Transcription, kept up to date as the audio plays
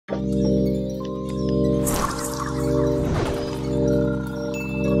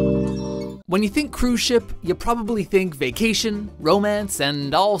When you think cruise ship, you probably think vacation, romance,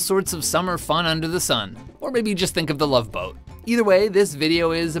 and all sorts of summer fun under the sun. Or maybe just think of the Love Boat. Either way, this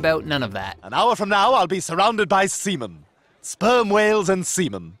video is about none of that. An hour from now, I'll be surrounded by seamen. Sperm whales and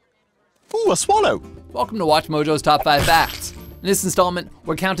seamen. Ooh, a swallow. Welcome to Watch Mojo's Top 5 Facts. In this installment,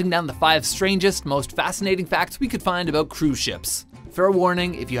 we're counting down the 5 strangest, most fascinating facts we could find about cruise ships. Fair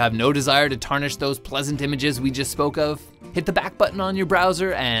warning, if you have no desire to tarnish those pleasant images we just spoke of, hit the back button on your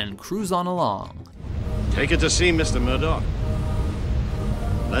browser and cruise on along. Take it to sea, Mr. Murdoch.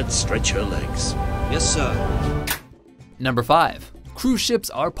 Let's stretch your legs. Yes, sir. Number 5. Cruise ships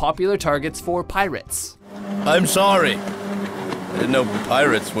are popular targets for pirates. I'm sorry. I didn't know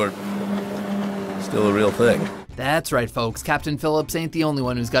pirates were still a real thing. That's right, folks. Captain Phillips ain't the only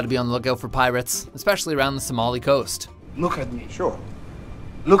one who's got to be on the lookout for pirates, especially around the Somali coast. Look at me, sure.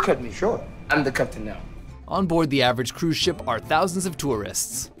 Look at me, sure. I'm the captain now. On board the average cruise ship are thousands of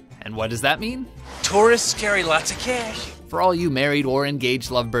tourists. And what does that mean? Tourists carry lots of cash. For all you married or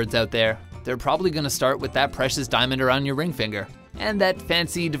engaged lovebirds out there, they're probably gonna start with that precious diamond around your ring finger. And that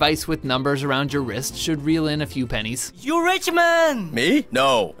fancy device with numbers around your wrist should reel in a few pennies. You rich man! Me?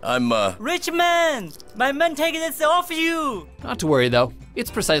 No, I'm Rich man! My man taking this off you! Not to worry though.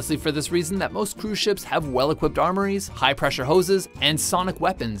 It's precisely for this reason that most cruise ships have well-equipped armories, high-pressure hoses, and sonic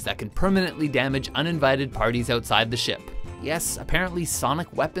weapons that can permanently damage uninvited parties outside the ship. Yes, apparently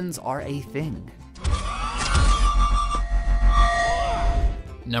sonic weapons are a thing.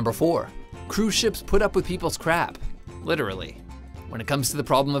 Number 4. Cruise ships put up with people's crap. Literally. When it comes to the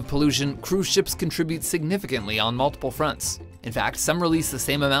problem of pollution, cruise ships contribute significantly on multiple fronts. In fact, some release the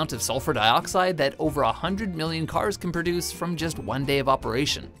same amount of sulfur dioxide that over 100 million cars can produce from just one day of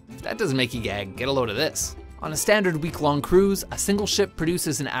operation. If that doesn't make you gag, get a load of this. On a standard week-long cruise, a single ship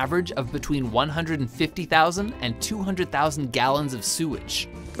produces an average of between 150,000 and 200,000 gallons of sewage.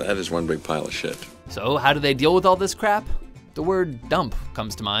 That is one big pile of shit. So how do they deal with all this crap? The word dump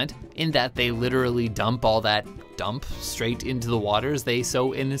comes to mind, in that they literally dump all that dump straight into the waters they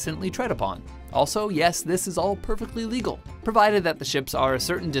so innocently tread upon. Also, yes, this is all perfectly legal, provided that the ships are a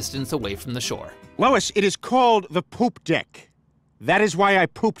certain distance away from the shore. Lois, it is called the poop deck. That is why I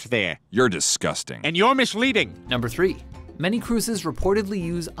pooped there. You're disgusting. And you're misleading. Number 3. Many cruises reportedly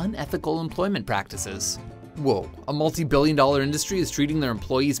use unethical employment practices. Whoa, a multi-billion-dollar industry is treating their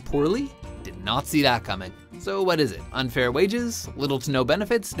employees poorly? Did not see that coming. So what is it? Unfair wages? Little to no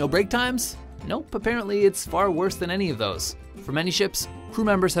benefits? No break times? Nope, apparently it's far worse than any of those. For many ships, crew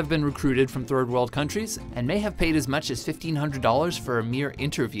members have been recruited from third world countries and may have paid as much as $1,500 for a mere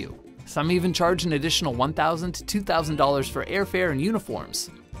interview. Some even charge an additional $1,000 to $2,000 for airfare and uniforms.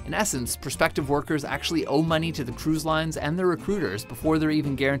 In essence, prospective workers actually owe money to the cruise lines and their recruiters before they're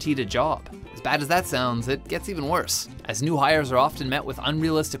even guaranteed a job. As bad as that sounds, it gets even worse, as new hires are often met with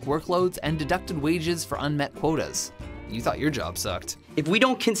unrealistic workloads and deducted wages for unmet quotas. You thought your job sucked. If we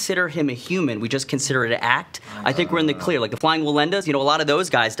don't consider him a human, we just consider it an act, I think we're in the clear. Like the Flying Walendas, you know, a lot of those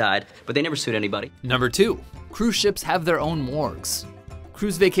guys died, but they never sued anybody. Number 2. Cruise ships have their own morgues.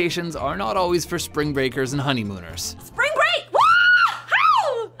 Cruise vacations are not always for spring breakers and honeymooners. Spring break!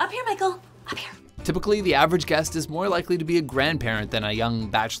 Woo! Up here, Michael, up here. Typically, the average guest is more likely to be a grandparent than a young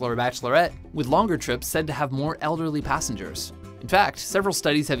bachelor or bachelorette, with longer trips said to have more elderly passengers. In fact, several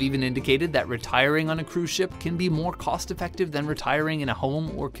studies have even indicated that retiring on a cruise ship can be more cost-effective than retiring in a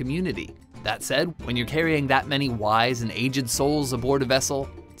home or community. That said, when you're carrying that many wise and aged souls aboard a vessel,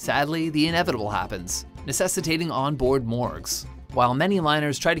 sadly, the inevitable happens, necessitating onboard morgues. While many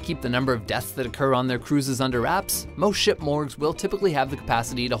liners try to keep the number of deaths that occur on their cruises under wraps, most ship morgues will typically have the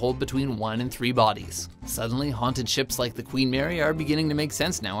capacity to hold between 1 and 3 bodies. Suddenly, haunted ships like the Queen Mary are beginning to make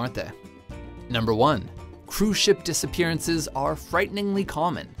sense now, aren't they? Number 1. Cruise ship disappearances are frighteningly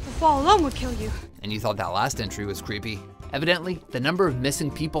common. The fall alone would kill you. And you thought that last entry was creepy. Evidently, the number of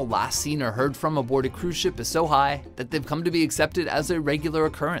missing people last seen or heard from aboard a cruise ship is so high that they've come to be accepted as a regular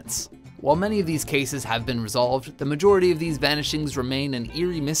occurrence. While many of these cases have been resolved, the majority of these vanishings remain an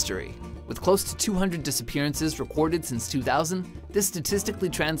eerie mystery. With close to 200 disappearances recorded since 2000, this statistically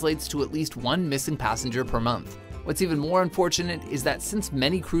translates to at least 1 missing passenger per month. What's even more unfortunate is that since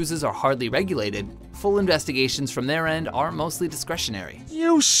many cruises are hardly regulated, full investigations from their end are mostly discretionary.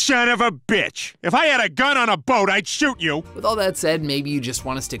 You son of a bitch! If I had a gun on a boat, I'd shoot you! With all that said, maybe you just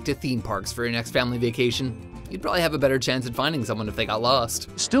want to stick to theme parks for your next family vacation. You'd probably have a better chance at finding someone if they got lost.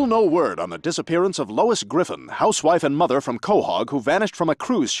 Still no word on the disappearance of Lois Griffin, housewife and mother from Quahog who vanished from a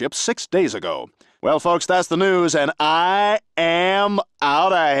cruise ship 6 days ago. Well, folks, that's the news, and I am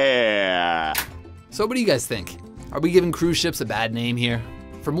out of here. So what do you guys think? Are we giving cruise ships a bad name here?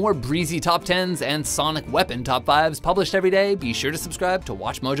 For more breezy top 10s and sonic weapon top 5s published every day, be sure to subscribe to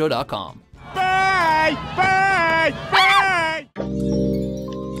WatchMojo.com. Bye! Bye! Bye!